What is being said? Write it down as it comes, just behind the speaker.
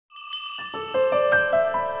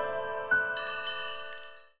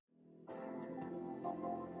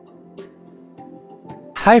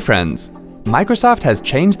Hi friends! Microsoft has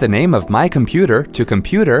changed the name of My Computer to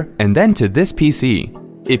Computer and then to This PC.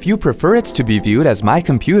 If you prefer it to be viewed as My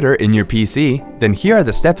Computer in your PC, then here are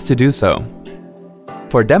the steps to do so.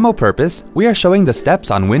 For demo purpose, we are showing the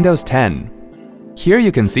steps on Windows 10. Here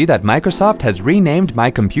you can see that Microsoft has renamed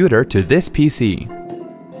My Computer to This PC.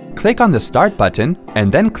 Click on the Start button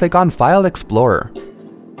and then click on File Explorer.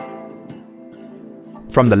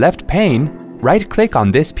 From the left pane, right-click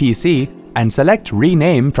on This PC and select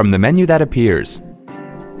Rename from the menu that appears.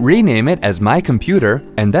 Rename it as My Computer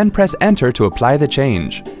and then press Enter to apply the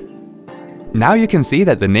change. Now you can see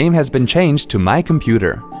that the name has been changed to My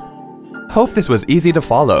Computer. Hope this was easy to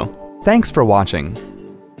follow. Thanks for watching.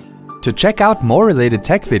 To check out more related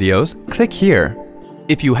tech videos, click here.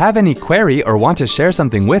 If you have any query or want to share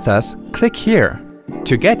something with us, click here.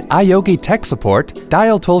 To get iYogi tech support,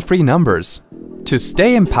 dial toll-free numbers. To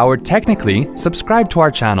stay empowered technically, subscribe to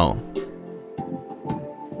our channel.